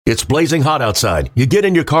It's blazing hot outside. You get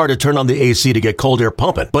in your car to turn on the AC to get cold air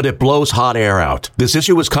pumping, but it blows hot air out. This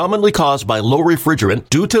issue is commonly caused by low refrigerant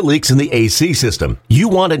due to leaks in the AC system. You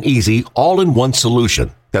want an easy, all-in-one solution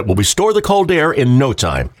that will restore the cold air in no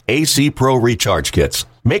time. AC Pro Recharge Kits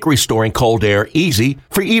make restoring cold air easy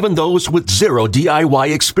for even those with zero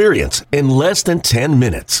DIY experience in less than 10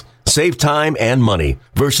 minutes. Save time and money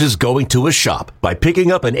versus going to a shop by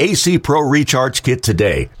picking up an AC Pro Recharge Kit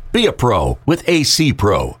today. Be a pro with AC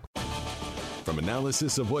Pro. From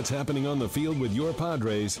analysis of what's happening on the field with your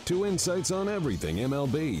Padres to insights on everything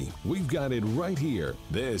MLB, we've got it right here.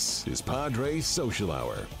 This is Padres Social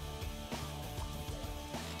Hour.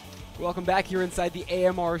 Welcome back here inside the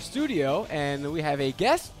AMR studio, and we have a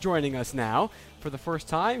guest joining us now for the first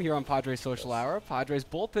time here on Padres Social Hour. Padres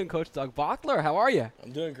bullpen coach Doug Bochtler. How are you?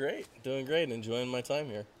 I'm doing great, enjoying my time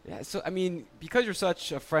here. Yeah, so, I mean, because you're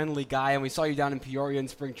such a friendly guy, and we saw you down in Peoria in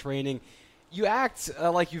spring training, you act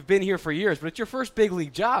like you've been here for years, but it's your first big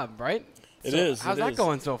league job, right? It is. How's that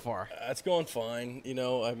going so far? It's going fine. You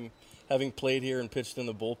know, I'm having played here and pitched in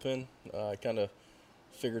the bullpen. I kind of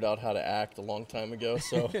figured out how to act a long time ago.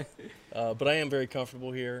 So, but I am very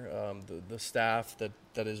comfortable here. The staff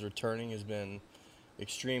that is returning has been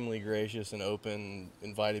extremely gracious and open,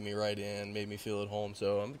 invited me right in, made me feel at home.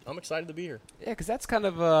 So I'm excited to be here. Yeah, because that's kind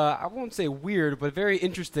of, I won't say weird, but very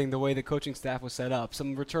interesting the way the coaching staff was set up.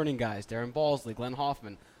 Some returning guys, Darren Balsley, Glenn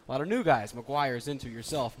Hoffman, a lot of new guys, McGuire's into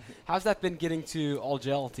yourself. How's that been getting to all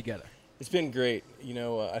gel together? It's been great. You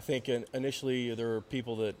know, I think initially there were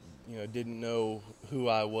people that, you know, didn't know who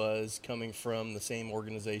I was coming from the same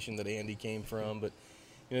organization that Andy came from, but,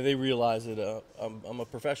 you know, they realized that I'm a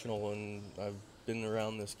professional and I've been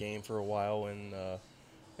around this game for a while and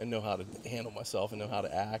know how to handle myself and know how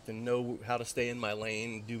to act and know how to stay in my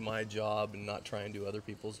lane, do my job, and not try and do other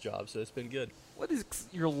people's jobs. So it's been good. What is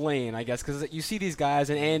your lane, I guess? Because you see these guys,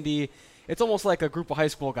 and Andy, it's almost like a group of high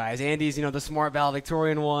school guys. Andy's, you know, the smart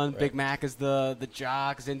valedictorian one. Right. Big Mac is the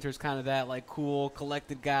jock. Zinter's kind of that, like, cool,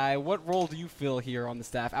 collected guy. What role do you fill here on the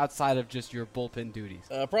staff outside of just your bullpen duties?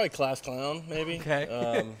 Probably class clown, maybe.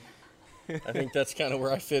 Okay. I think that's kind of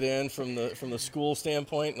where I fit in from the school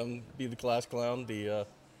standpoint. I'm be the class clown, be a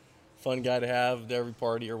fun guy to have at every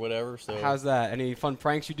party or whatever. So how's that? Any fun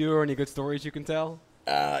pranks you do or any good stories you can tell?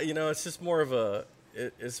 You know, it's just more of the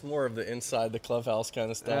inside the clubhouse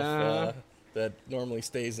kind of stuff that normally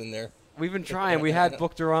stays in there. We've been trying. We had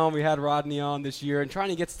Buchter on, we had Rodney on this year, and trying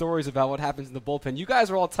to get stories about what happens in the bullpen. You guys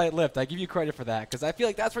are all tight-lipped. I give you credit for that because I feel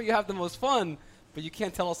like that's where you have the most fun. But you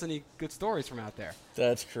can't tell us any good stories from out there.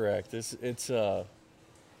 That's correct. It's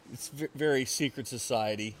very secret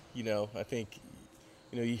society. You know, I think,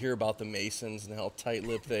 you know, you hear about the Masons and how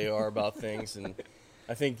tight-lipped they are about things, and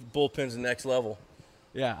I think bullpen's the next level.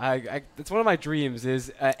 Yeah, it's one of my dreams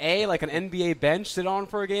is A, like an NBA bench sit on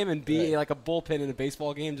for a game, and B, right, like a bullpen in a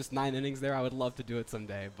baseball game, just 9 innings there. I would love to do it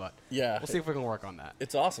someday, but yeah, we'll see if we can work on that.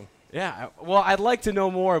 It's awesome. Yeah, well, I'd like to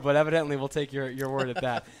know more, but evidently we'll take your word at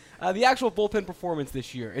that. The actual bullpen performance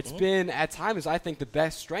this year, it's been, at times, I think, the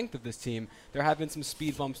best strength of this team. There have been some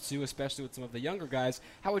speed bumps, too, especially with some of the younger guys.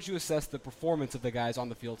 How would you assess the performance of the guys on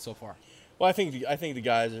the field so far? Well, I think the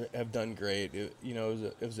guys have done great. It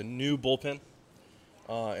was a new bullpen,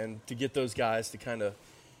 and to get those guys to kind of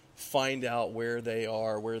find out where they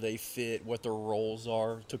are, where they fit, what their roles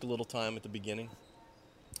are, took a little time at the beginning.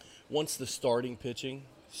 Once the starting pitching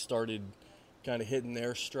started kind of hitting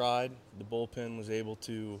their stride, the bullpen was able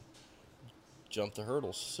to jump the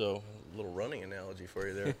hurdles. So a little running analogy for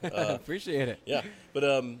you there. Appreciate it. Yeah,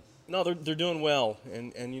 but no, they're doing well,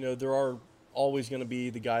 and you know, there are always going to be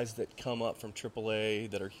the guys that come up from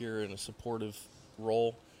AAA that are here in a supportive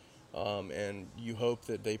role, and you hope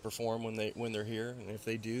that they perform when they're here, and if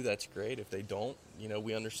they do, that's great. If they don't, you know,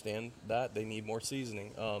 we understand that they need more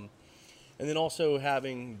seasoning. And then also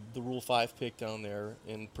having the Rule 5 pick down there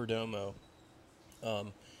in Perdomo.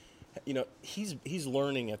 You know, he's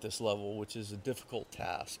learning at this level, which is a difficult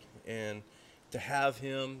task. And to have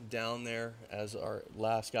him down there as our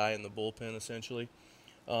last guy in the bullpen, essentially,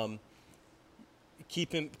 trying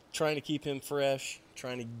to keep him fresh,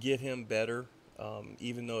 trying to get him better,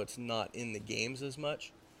 even though it's not in the games as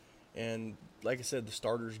much. And like I said, the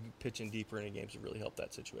starters pitching deeper into games have really helped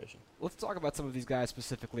that situation. Let's talk about some of these guys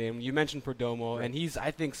specifically. And you mentioned Perdomo, right, and he's,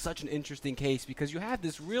 I think, such an interesting case because you have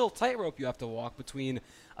this real tightrope you have to walk between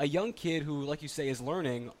a young kid who, like you say, is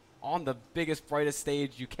learning on the biggest, brightest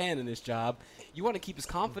stage you can in this job. You want to keep his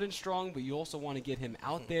confidence strong, but you also want to get him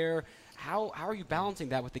out there. How are you balancing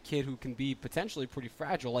that with the kid who can be potentially pretty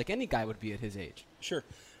fragile, like any guy would be at his age? Sure.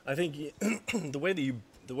 I think the way that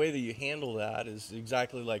you handle that is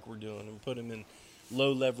exactly like we're doing. We put him in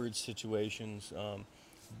low leverage situations,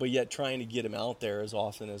 but yet trying to get him out there as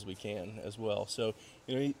often as we can as well. So,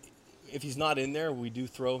 if he's not in there, we do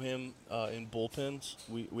throw him in bullpens.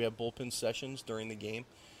 We have bullpen sessions during the game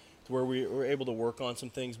where we're able to work on some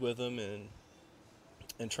things with him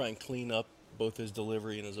and try and clean up both his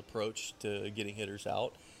delivery and his approach to getting hitters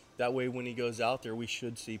out. That way, when he goes out there, we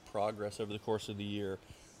should see progress over the course of the year.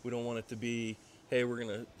 We don't want it to be, hey, we're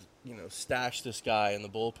going to stash this guy in the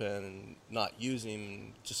bullpen and not use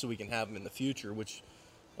him just so we can have him in the future, which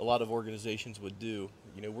a lot of organizations would do.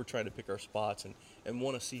 We're trying to pick our spots and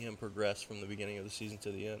want to see him progress from the beginning of the season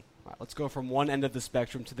to the end. All right, let's go from one end of the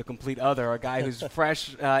spectrum to the complete other, a guy who's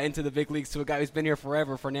fresh into the big leagues to a guy who's been here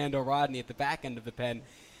forever, Fernando Rodney, at the back end of the pen.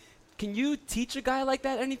 Can you teach a guy like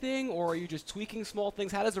that anything, or are you just tweaking small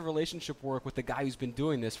things? How does a relationship work with the guy who's been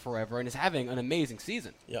doing this forever and is having an amazing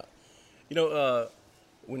season? Yeah.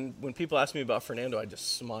 When people ask me about Fernando, I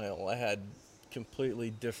just smile. I had completely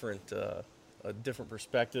different a different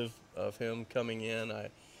perspective of him coming in. I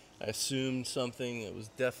assumed something. It was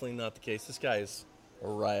definitely not the case. This guy is a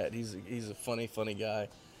riot. He's a funny guy.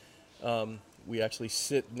 We actually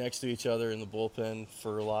sit next to each other in the bullpen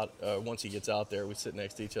for a lot. Once he gets out there, we sit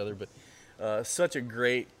next to each other. But such a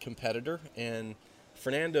great competitor. And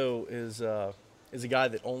Fernando is a guy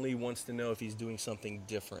that only wants to know if he's doing something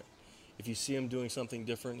different. If you see him doing something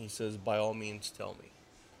different, he says, by all means, tell me.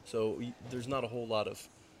 So there's not a whole lot of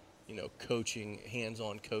coaching,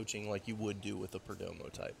 hands-on coaching like you would do with a Perdomo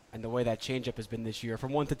type. And the way that changeup has been this year,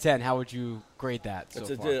 from 1 to 10, how would you grade that so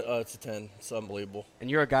far? It's a 10. It's unbelievable. And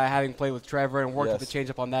you're a guy having played with Trevor and worked Yes. with the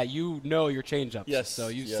changeup on that. You know your changeups. Yes. So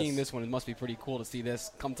you've seen this one. It must be pretty cool to see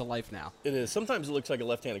this come to life now. It is. Sometimes it looks like a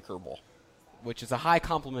left-handed curveball. Which is a high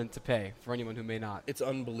compliment to pay for anyone who may not. It's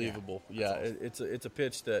unbelievable. Yeah, It's a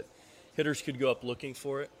pitch that hitters could go up looking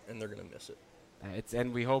for it, and they're going to miss it.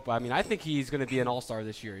 And we hope. I think he's going to be an all-star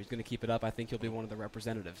this year. He's going to keep it up. I think he'll be one of the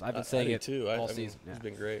representatives. I've been saying it too. all season. He's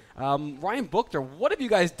been great. Ryan Buchter, what have you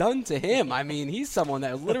guys done to him? I mean, he's someone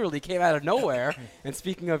that literally came out of nowhere. And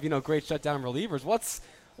speaking of great shutdown relievers, what's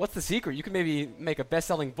the secret? You can maybe make a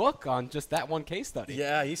best-selling book on just that one case study.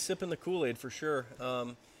 Yeah, he's sipping the Kool-Aid for sure.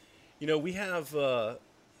 We have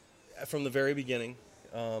from the very beginning.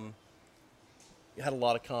 Had a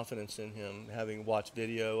lot of confidence in him, having watched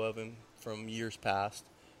video of him from years past.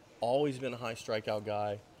 Always been a high strikeout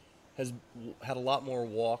guy. Has had a lot more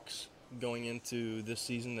walks going into this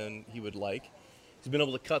season than he would like. He's been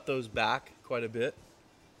able to cut those back quite a bit.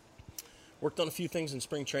 Worked on a few things in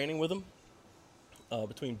spring training with him,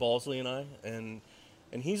 between Balsley and I. And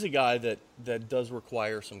he's a guy that does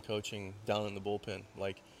require some coaching down in the bullpen.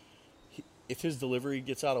 Like, if his delivery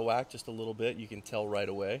gets out of whack just a little bit, you can tell right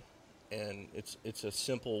away. And it's a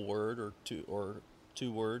simple word or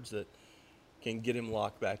two words that can get him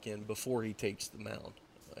locked back in before he takes the mound.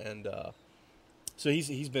 And so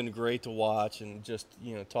he's been great to watch and just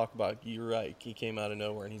talk about. You're right. He came out of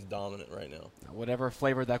nowhere and he's dominant right now. Whatever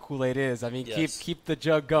flavor that Kool-Aid is, Yes. keep the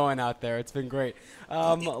jug going out there. It's been great.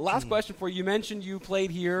 Last question for you. You mentioned you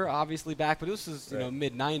played here, obviously back, but this is Right.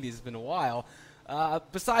 mid-'90s. It's been a while.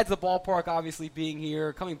 Besides the ballpark obviously being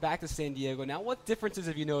here, coming back to San Diego now, what differences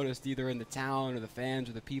have you noticed either in the town or the fans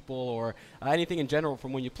or the people or anything in general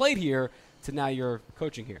from when you played here to now you're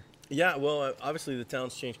coaching here? Yeah, well, obviously the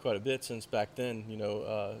town's changed quite a bit since back then.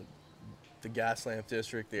 The Gaslamp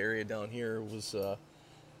District, the area down here, was a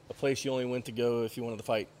place you only went to go if you wanted to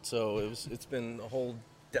fight. So it's been a whole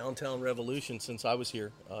downtown revolution since I was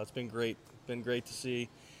here. It's been great. Been great to see.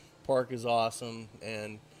 Park is awesome,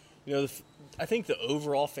 and I think the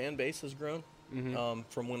overall fan base has grown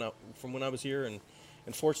from when I was here, and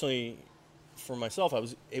fortunately for myself, I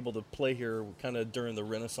was able to play here kind of during the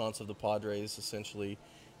renaissance of the Padres. Essentially,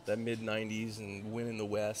 that mid-'90s and winning the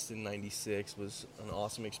West in '96 was an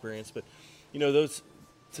awesome experience. But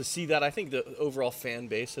to see that, I think the overall fan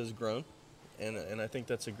base has grown, and I think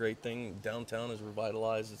that's a great thing. Downtown is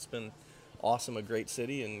revitalized. It's been awesome, a great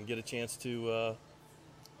city, and get a chance to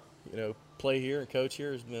play here and coach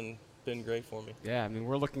here has been great for me. Yeah,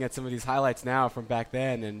 we're looking at some of these highlights now from back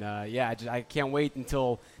then, and I can't wait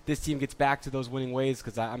until this team gets back to those winning ways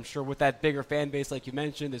because I'm sure with that bigger fan base, like you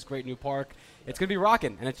mentioned, this great new park, it's going to be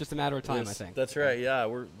rocking, and it's just a matter of time, I think. That's right, yeah.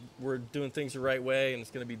 We're doing things the right way, and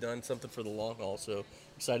it's going to be done something for the long haul, so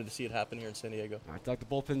excited to see it happen here in San Diego. All right, Doug, the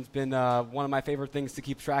bullpen's been one of my favorite things to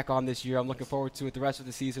keep track on this year. I'm looking forward to it the rest of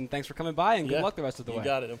the season. Thanks for coming by, and good luck the rest of the way. You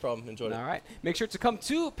got it, no problem. Enjoyed it. All right. Make sure to come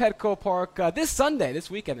to Petco Park this Sunday,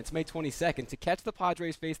 this weekend. It's May 22nd to catch the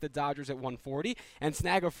Padres face the Dodgers at 1:40 and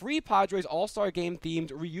snag a free Padres All-Star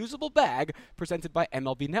Game-themed reusable bag presented by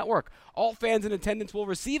MLB Network. All fans in attendance will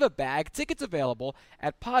receive a bag. Tickets available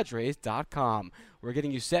at Padres.com. We're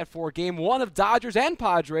getting you set for Game 1 of Dodgers and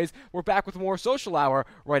Padres. We're back with more Social Hour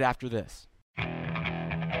right after this.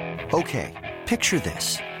 Okay, picture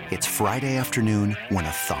this. It's Friday afternoon when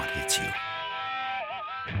a thought hits you.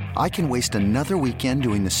 I can waste another weekend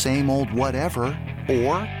doing the same old whatever,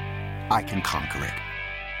 or I can conquer it.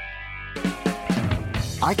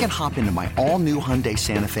 I can hop into my all-new Hyundai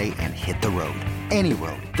Santa Fe and hit the road. Any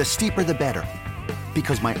road. The steeper, the better.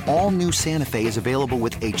 Because my all-new Santa Fe is available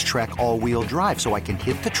with H-Track all-wheel drive, so I can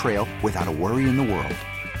hit the trail without a worry in the world.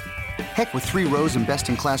 Heck, with 3 rows and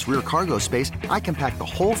best-in-class rear cargo space, I can pack the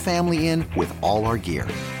whole family in with all our gear.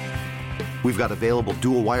 We've got available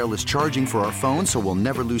dual wireless charging for our phones, so we'll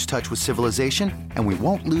never lose touch with civilization, and we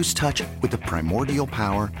won't lose touch with the primordial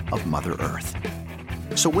power of Mother Earth.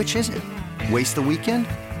 So which is it? Waste the weekend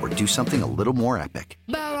or do something a little more epic?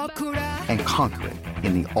 And conquer it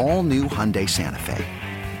in the all-new Hyundai Santa Fe.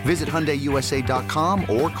 Visit HyundaiUSA.com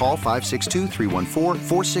or call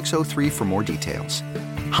 562-314-4603 for more details.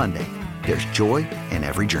 Hyundai, there's joy in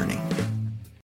every journey.